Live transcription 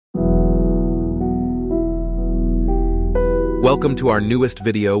Welcome to our newest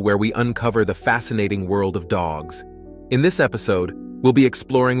video where we uncover the fascinating world of dogs. In this episode, we'll be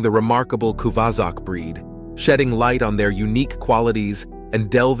exploring the remarkable Kuvasz breed, shedding light on their unique qualities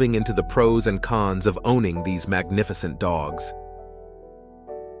and delving into the pros and cons of owning these magnificent dogs.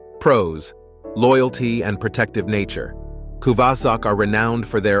 Pros: loyalty and protective nature. Kuvasz are renowned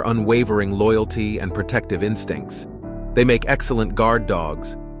for their unwavering loyalty and protective instincts. They make excellent guard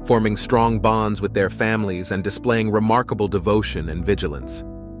dogs, forming strong bonds with their families and displaying remarkable devotion and vigilance.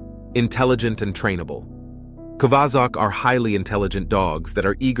 Intelligent and trainable. Kuvasz are highly intelligent dogs that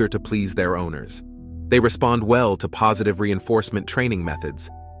are eager to please their owners. They respond well to positive reinforcement training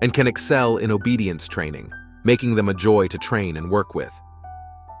methods and can excel in obedience training, making them a joy to train and work with.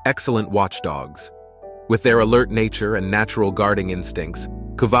 Excellent watchdogs. With their alert nature and natural guarding instincts,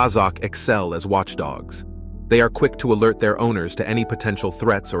 Kuvasz excel as watchdogs. They are quick to alert their owners to any potential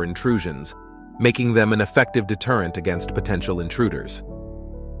threats or intrusions, making them an effective deterrent against potential intruders.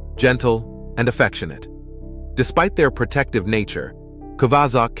 Gentle and affectionate. Despite their protective nature,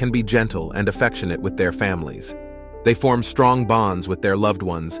 Kuvasz can be gentle and affectionate with their families. They form strong bonds with their loved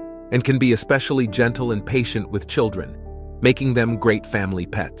ones and can be especially gentle and patient with children, making them great family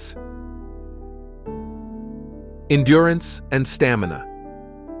pets. Endurance and stamina.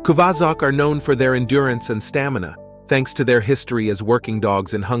 Kuvasz are known for their endurance and stamina, thanks to their history as working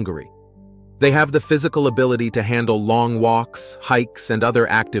dogs in Hungary. They have the physical ability to handle long walks, hikes, and other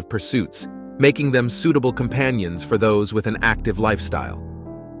active pursuits, making them suitable companions for those with an active lifestyle.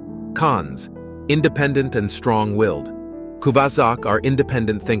 Cons: independent and strong-willed. Kuvasz are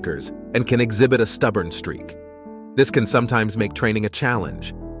independent thinkers and can exhibit a stubborn streak. This can sometimes make training a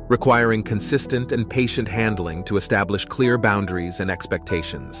challenge, requiring consistent and patient handling to establish clear boundaries and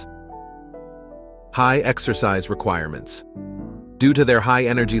expectations. High exercise requirements. Due to their high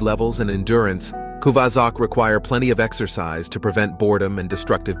energy levels and endurance, Kuvasz require plenty of exercise to prevent boredom and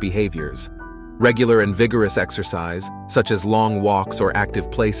destructive behaviors. Regular and vigorous exercise, such as long walks or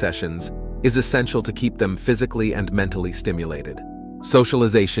active play sessions, is essential to keep them physically and mentally stimulated.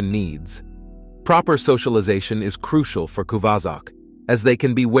 Socialization needs. Proper socialization is crucial for Kuvasz, as they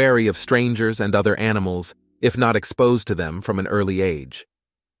can be wary of strangers and other animals if not exposed to them from an early age.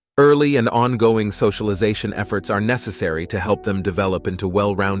 Early and ongoing socialization efforts are necessary to help them develop into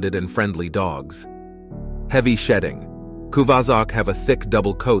well-rounded and friendly dogs. Heavy shedding. Kuvasz have a thick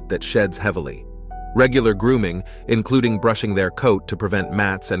double coat that sheds heavily. Regular grooming, including brushing their coat to prevent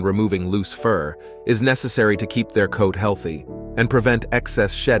mats and removing loose fur, is necessary to keep their coat healthy and prevent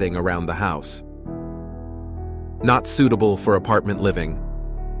excess shedding around the house. Not suitable for apartment living.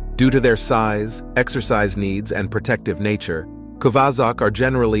 Due to their size, exercise needs, and protective nature, Kuvasz are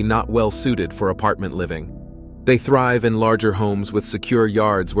generally not well suited for apartment living. They thrive in larger homes with secure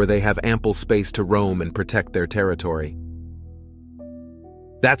yards where they have ample space to roam and protect their territory.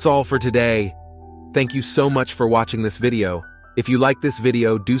 That's all for today. Thank you so much for watching this video. If you like this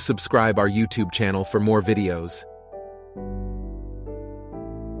video, do subscribe our YouTube channel for more videos.